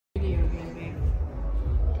Okay,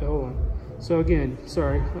 hold on. So again,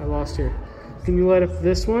 sorry, I lost here. Can you light up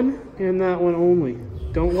this one and that one only?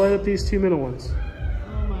 Don't light up these two middle ones.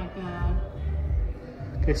 Oh my god.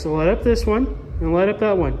 Okay, so light up this one and light up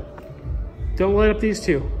that one. Don't light up these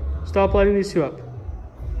two. Stop lighting these two up.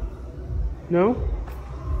 No?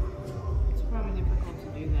 It's probably difficult to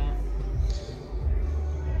do that.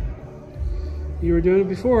 You were doing it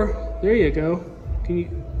before. There you go. Can you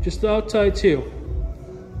just the outside too?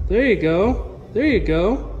 There you go. There you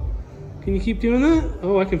go. Can you keep doing that?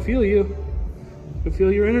 Oh, I can feel you. I can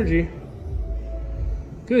feel your energy.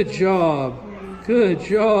 Good job. Good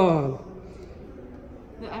job.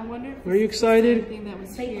 I wonder if are you excited? That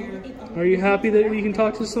was here. Are you happy that we can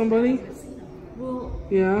talk to somebody? Well,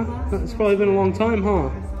 yeah, it's probably been a long time, huh?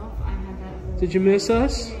 Did you miss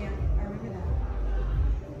us?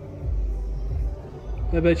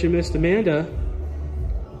 I bet you missed Amanda.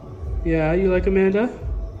 Yeah, you like Amanda?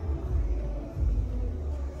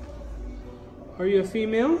 Are you a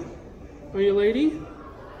female? Are you a lady?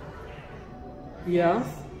 Yeah?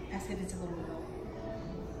 I said it's a little girl.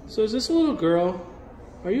 So is this a little girl?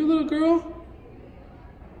 Are you a little girl?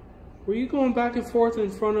 Were you going back and forth in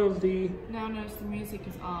front of the... No, notice the music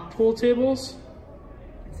is off. Pool tables?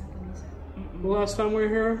 It's not the music. The last time we were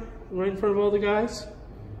here, right in front of all the guys?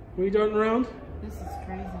 Were you darting around? This is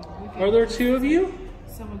crazy. Are there two of you?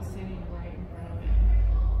 Someone's sitting right in front of it.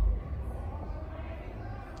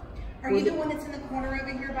 Are you the one that's in the corner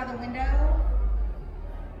over here by the window?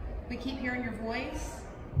 We keep hearing your voice.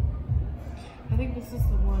 I think this is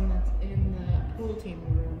the one that's in the pool table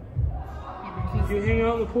room. Did you hang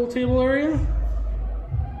out in the pool table area?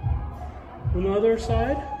 On the other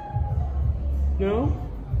side? No?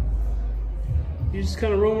 You just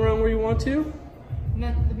kind of roam around where you want to?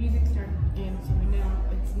 No, the music started again, so we know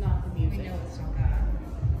it's not the music. We know it's not that.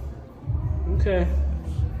 Okay.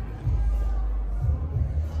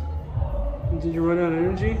 Did you run out of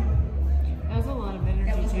energy? That was a lot of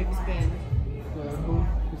energy to expend. Well,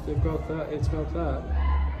 if they've got that, it's got that.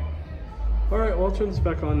 Alright, well, I'll turn this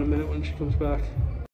back on in a minute when she comes back.